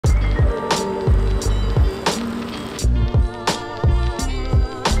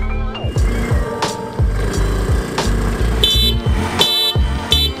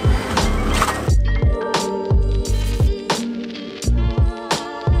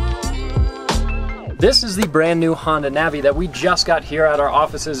This is the brand new Honda Navi that we just got here at our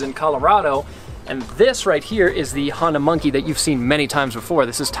offices in Colorado. And this right here is the Honda Monkey that you've seen many times before.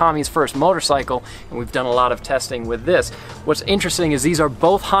 This is Tommy's first motorcycle, and we've done a lot of testing with this. What's interesting is these are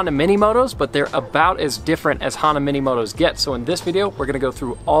both Honda MiniMotos, but they're about as different as Honda MiniMotos get. So in this video, we're gonna go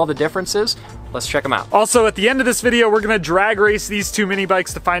through all the differences. Let's check them out. Also, at the end of this video, we're gonna drag race these two mini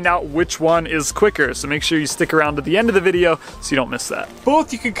bikes to find out which one is quicker. So make sure you stick around to the end of the video so you don't miss that.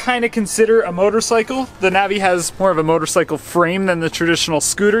 Both you could kind of consider a motorcycle. The Navi has more of a motorcycle frame than the traditional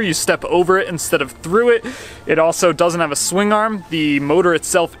scooter. You step over it instead of through it. It also doesn't have a swing arm. The motor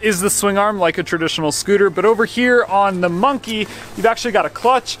itself is the swing arm like a traditional scooter, but over here on the Monkey, you've actually got a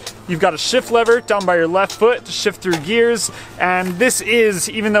clutch. You've got a shift lever down by your left foot to shift through gears, and this is,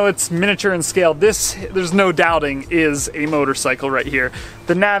 even though it's miniature in scale, this, there's no doubting, is a motorcycle right here.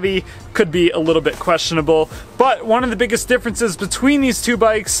 The Navi could be a little bit questionable, but one of the biggest differences between these two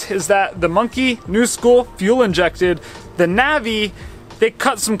bikes is that the Monkey, new school, fuel injected. The Navi, they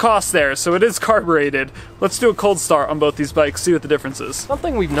cut some costs there, so it is carbureted. Let's do a cold start on both these bikes, see what the difference is.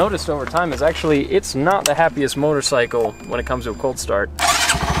 Something we've noticed over time is actually it's not the happiest motorcycle when it comes to a cold start.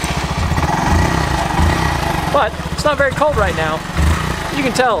 But it's not very cold right now. You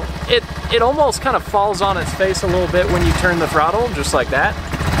can tell it almost kind of falls on its face a little bit when you turn the throttle, just like that,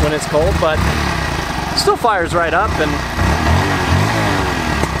 when it's cold, but it still fires right up and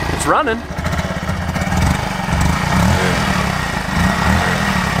it's running.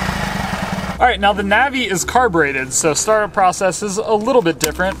 All right, now the Navi is carbureted, so startup process is a little bit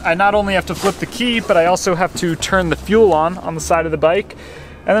different. I not only have to flip the key, but I also have to turn the fuel on the side of the bike.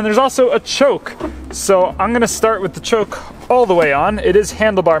 And then there's also a choke. So I'm gonna start with the choke all the way on. It is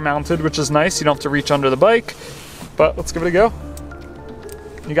handlebar mounted, which is nice. You don't have to reach under the bike, but let's give it a go.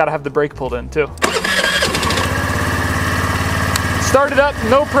 You gotta have the brake pulled in too. Start it up,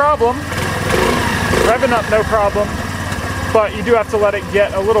 no problem. Revving up, no problem. But you do have to let it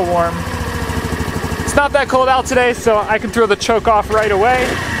get a little warm. It's not that cold out today, so I can throw the choke off right away,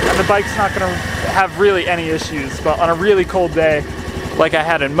 and the bike's not gonna have really any issues. But on a really cold day, like I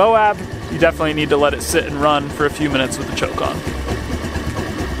had in Moab, you definitely need to let it sit and run for a few minutes with the choke on.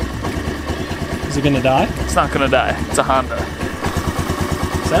 Is it gonna die? It's not gonna die. It's a Honda.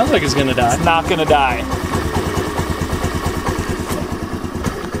 Sounds like it's gonna die. It's not gonna die.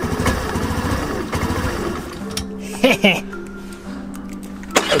 That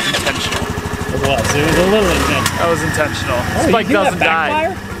was intentional. It was a little intentional. That was intentional. Oh, this bike doesn't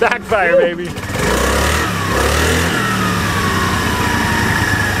die. Backfire, baby.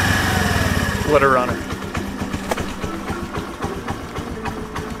 What a runner.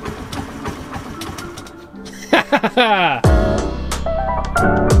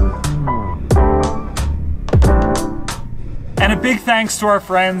 And a big thanks to our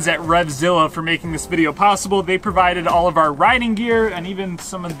friends at RevZilla for making this video possible. They provided all of our riding gear and even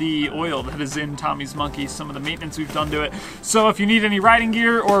some of the oil that is in Tommy's Monkey, some of the maintenance we've done to it. So if you need any riding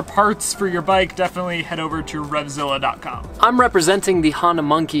gear or parts for your bike, definitely head over to RevZilla.com. I'm representing the Honda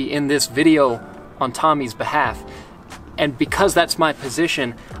Monkey in this video on Tommy's behalf, and because that's my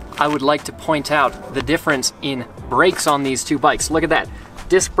position, I would like to point out the difference in brakes on these two bikes. Look at that.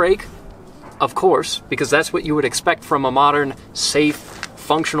 Disc brake, of course, because that's what you would expect from a modern, safe,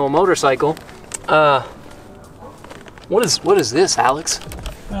 functional motorcycle. What is this, Alex?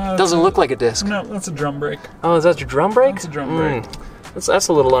 Doesn't look like a disc. No, that's a drum brake. Oh, is that your drum brake? That's a drum brake. That's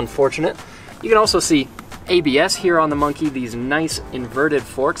a little unfortunate. You can also see ABS here on the Monkey. These nice inverted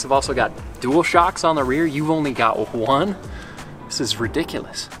forks have also got dual shocks on the rear. You've only got one. This is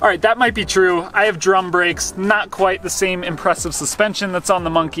ridiculous. All right, that might be true. I have drum brakes, not quite the same impressive suspension that's on the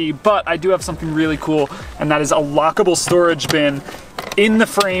Monkey, but I do have something really cool, and that is a lockable storage bin in the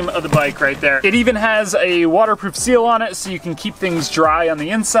frame of the bike right there. It even has a waterproof seal on it so you can keep things dry on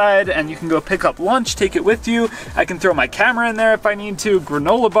the inside, and you can go pick up lunch, take it with you. I can throw my camera in there if I need to,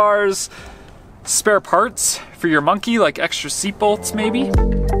 granola bars, spare parts for your Monkey, like extra seat bolts maybe.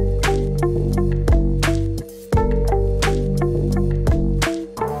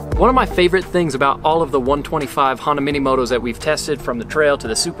 One of my favorite things about all of the 125 Honda MiniMotos that we've tested, from the Trail to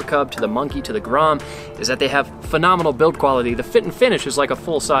the Super Cub to the Monkey to the Grom, is that they have phenomenal build quality. The fit and finish is like a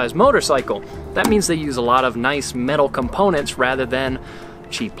full-size motorcycle. That means they use a lot of nice metal components rather than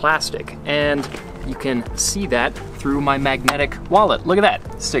cheap plastic. And you can see that through my magnetic wallet. Look at that.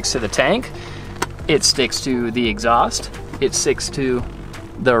 It sticks to the tank. It sticks to the exhaust. It sticks to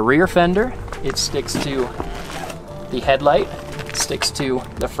the rear fender. It sticks to the headlight. Sticks to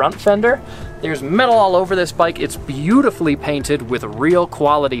the front fender. There's metal all over this bike. It's beautifully painted with real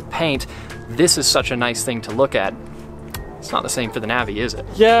quality paint. This is such a nice thing to look at. It's not the same for the Navi, is it?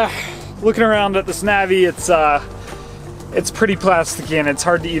 Yeah, looking around at this Navi, it's pretty plasticky and it's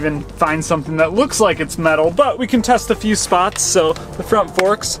hard to even find something that looks like it's metal, but we can test a few spots. So the front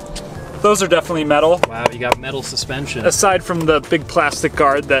forks, those are definitely metal. Wow, you got metal suspension. Aside from the big plastic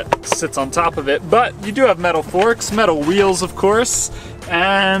guard that sits on top of it, but you do have metal forks, metal wheels of course,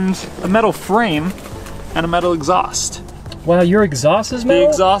 and a metal frame and a metal exhaust. Wow, your exhaust is metal? The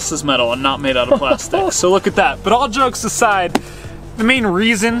exhaust is metal and not made out of plastic. So look at that. But all jokes aside, the main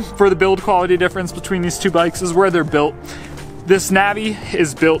reason for the build quality difference between these two bikes is where they're built. This Navi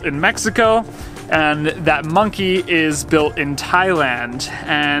is built in Mexico, and that Monkey is built in Thailand.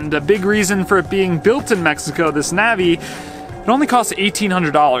 And a big reason for it being built in Mexico, this Navi, it only costs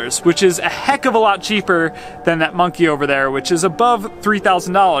 $1,800, which is a heck of a lot cheaper than that Monkey over there, which is above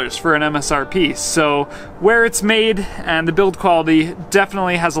 $3,000 for an MSRP. So where it's made and the build quality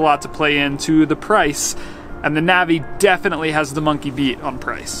definitely has a lot to play into the price. And the Navi definitely has the Monkey beat on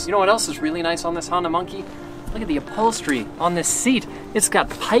price. You know what else is really nice on this Honda Monkey? Look at the upholstery on this seat. It's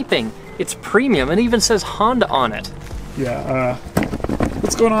got piping. It's premium. It even says Honda on it. Yeah,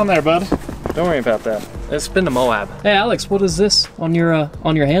 what's going on there, bud? Don't worry about that. Let's spin to Moab. Hey Alex, what is this on your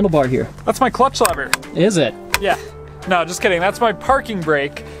handlebar here? That's my clutch lever. Is it? Yeah. No, just kidding. That's my parking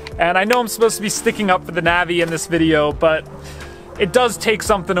brake. And I know I'm supposed to be sticking up for the Navi in this video, but it does take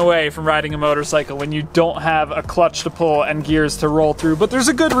something away from riding a motorcycle when you don't have a clutch to pull and gears to roll through, but there's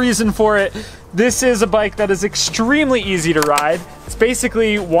a good reason for it. This is a bike that is extremely easy to ride. It's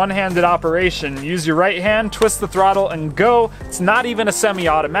basically one-handed operation. Use your right hand, twist the throttle, and go. It's not even a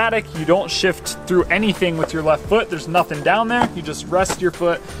semi-automatic. You don't shift through anything with your left foot. There's nothing down there. You just rest your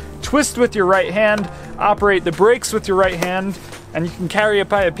foot, twist with your right hand, operate the brakes with your right hand, and you can carry a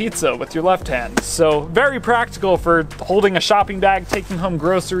pie of pizza with your left hand. So very practical for holding a shopping bag, taking home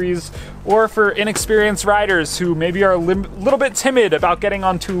groceries, or for inexperienced riders who maybe are a little bit timid about getting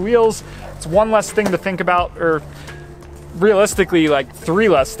on two wheels. It's one less thing to think about, or realistically like 3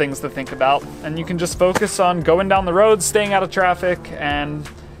 less things to think about, and you can just focus on going down the road, staying out of traffic, and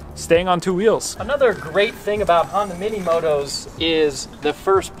staying on 2 wheels. Another great thing about Honda Minimotos is the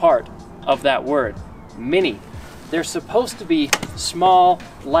first part of that word, mini. They're supposed to be small,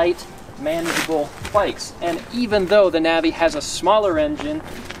 light, manageable bikes. And even though the Navi has a smaller engine,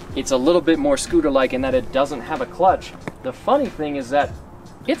 it's a little bit more scooter-like in that it doesn't have a clutch. The funny thing is that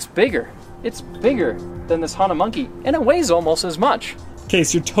it's bigger. It's bigger than this Honda Monkey, and it weighs almost as much. Okay,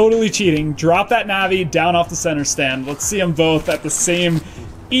 so you're totally cheating. Drop that Navi down off the center stand. Let's see them both at the same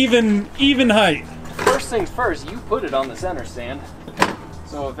even height. First things first, you put it on the center stand.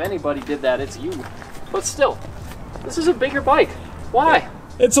 So if anybody did that, it's you. But still, this is a bigger bike. Why? Yeah.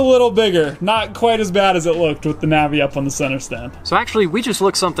 It's a little bigger. Not quite as bad as it looked with the Navi up on the center stand. So actually, we just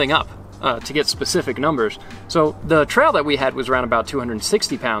looked something up to get specific numbers. So the trail that we had was around about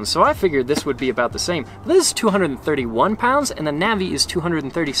 260 pounds, so I figured this would be about the same. But this is 231 pounds, and the Navi is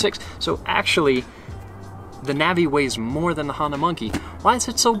 236. So actually, the Navi weighs more than the Honda Monkey. Why is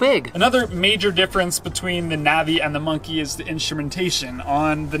it so big? Another major difference between the Navi and the Monkey is the instrumentation.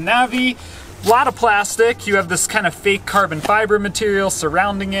 On the Navi, a lot of plastic. You have this kind of fake carbon fiber material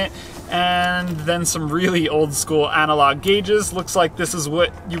surrounding it, and then some really old school analog gauges. Looks like this is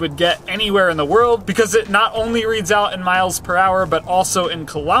what you would get anywhere in the world, because it not only reads out in miles per hour, but also in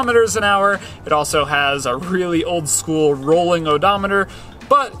kilometers an hour. It also has a really old school rolling odometer,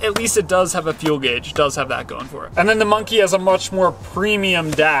 but at least it does have a fuel gauge, does have that going for it. And then the Monkey has a much more premium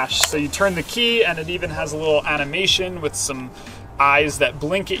dash. So you turn the key and it even has a little animation with some eyes that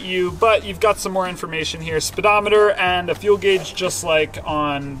blink at you, but you've got some more information here. Speedometer and a fuel gauge just like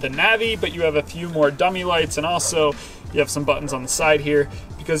on the Navi, but you have a few more dummy lights, and also you have some buttons on the side here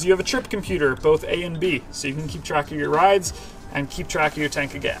because you have a trip computer, both A and B, so you can keep track of your rides and keep track of your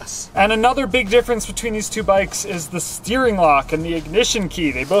tank of gas. And another big difference between these two bikes is the steering lock and the ignition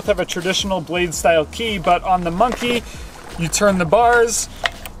key. They both have a traditional blade style key, but on the Monkey, you turn the bars,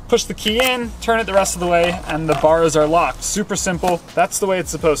 push the key in, turn it the rest of the way, and the bars are locked. Super simple. That's the way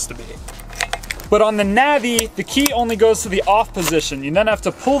it's supposed to be. But on the Navi, the key only goes to the off position. You then have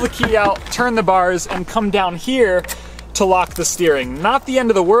to pull the key out, turn the bars, and come down here to lock the steering. Not the end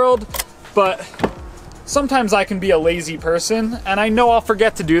of the world, but sometimes I can be a lazy person, and I know I'll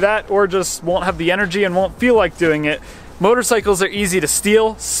forget to do that, or just won't have the energy and won't feel like doing it. Motorcycles are easy to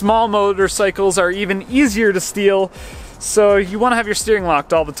steal. Small motorcycles are even easier to steal. So you want to have your steering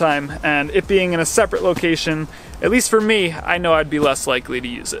locked all the time, and it being in a separate location at least for me, I know I'd be less likely to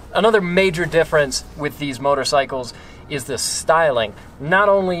use it. Another major difference with these motorcycles is the styling. Not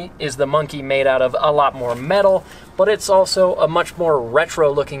only is the Monkey made out of a lot more metal, but it's also a much more retro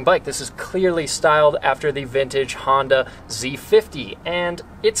looking bike. This is clearly styled after the vintage Honda Z50, and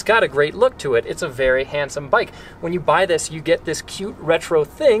it's got a great look to it. It's a very handsome bike. When you buy this, you get this cute retro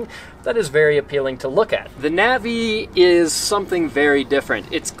thing that is very appealing to look at. The Navi is something very different.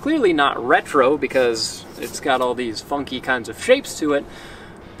 It's clearly not retro because it's got all these funky kinds of shapes to it,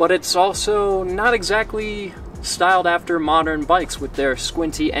 but it's also not exactly styled after modern bikes with their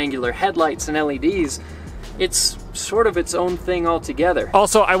squinty angular headlights and LEDs. It's sort of its own thing altogether.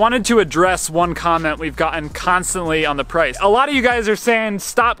 Also, I wanted to address one comment we've gotten constantly on the price. A lot of you guys are saying,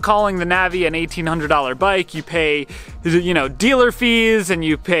 stop calling the Navi an $1,800 bike. You pay, you know, dealer fees and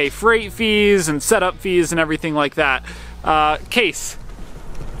you pay freight fees and setup fees and everything like that. Case,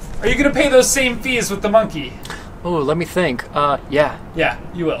 are you gonna pay those same fees with the Monkey? Oh, let me think. Yeah. Yeah,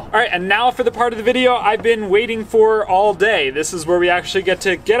 you will. All right, and now for the part of the video I've been waiting for all day. This is where we actually get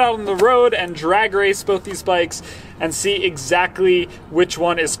to get out on the road and drag race both these bikes and see exactly which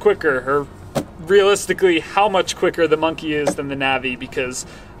one is quicker, or realistically how much quicker the Monkey is than the Navi, because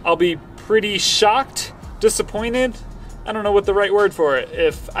I'll be pretty shocked, disappointed, I don't know what the right word for it,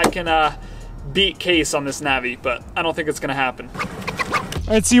 if I can beat Case on this Navi, but I don't think it's gonna happen.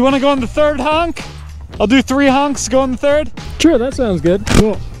 All right, so you wanna go on the third honk? I'll do 3 honks, go on the third? Sure, that sounds good.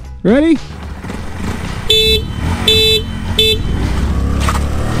 Cool. Ready?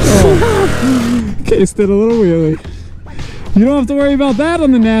 Oh. Case did a little wheelie. You don't have to worry about that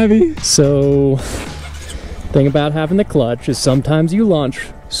on the Navi. So, thing about having the clutch is sometimes you launch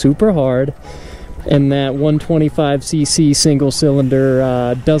super hard and that 125cc single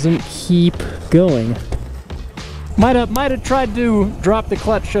cylinder doesn't keep going. Might have tried to drop the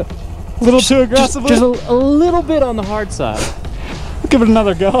clutch a little too aggressively? Just a little bit on the hard side. Give it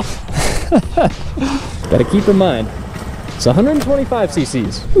another go. Gotta keep in mind, it's 125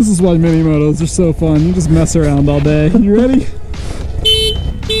 cc's. This is why MiniMotos are so fun. You just mess around all day. You ready?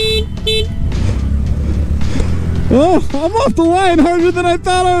 Oh, I'm off the line harder than I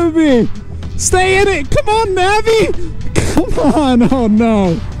thought I would be. Stay in it. Come on, Navi. Come on. Oh,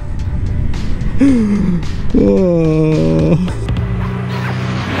 no. Oh.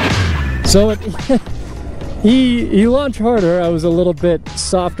 So he launched harder. I was a little bit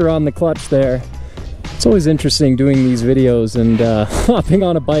softer on the clutch there. It's always interesting doing these videos and hopping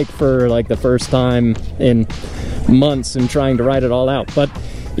on a bike for like the first time in months and trying to ride it all out. But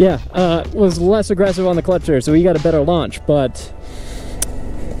yeah, was less aggressive on the clutch there, so he got a better launch, but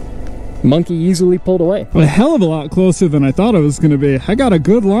Monkey easily pulled away. A hell of a lot closer than I thought it was going to be. I got a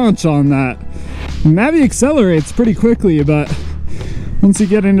good launch on that. Navi accelerates pretty quickly, but once you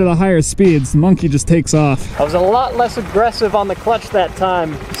get into the higher speeds, the Monkey just takes off. I was a lot less aggressive on the clutch that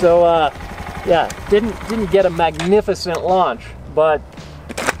time, so yeah, didn't get a magnificent launch, but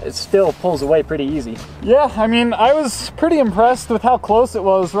it still pulls away pretty easy. Yeah, I mean, I was pretty impressed with how close it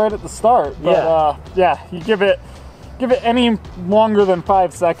was right at the start. But yeah, you give it any longer than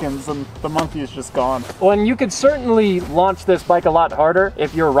 5 seconds and the Monkey is just gone. Well, and you could certainly launch this bike a lot harder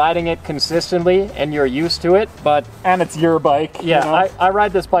if you're riding it consistently and you're used to it, but... And it's your bike. Yeah, you know? I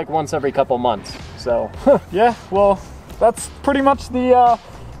ride this bike once every couple months, so... Yeah, well, that's pretty much the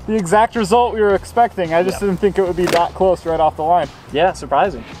exact result we were expecting. I just didn't think it would be that close right off the line. Yeah,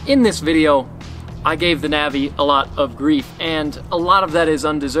 surprising. In this video, I gave the Navi a lot of grief, and a lot of that is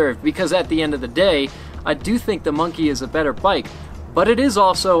undeserved, because at the end of the day, I do think the Monkey is a better bike, but it is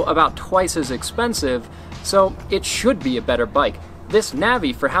also about twice as expensive, so it should be a better bike. This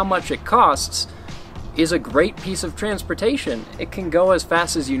Navi, for how much it costs, is a great piece of transportation. It can go as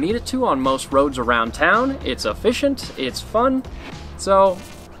fast as you need it to on most roads around town. It's efficient, it's fun, so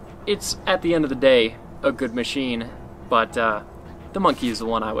it's, at the end of the day, a good machine, but the Monkey is the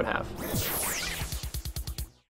one I would have.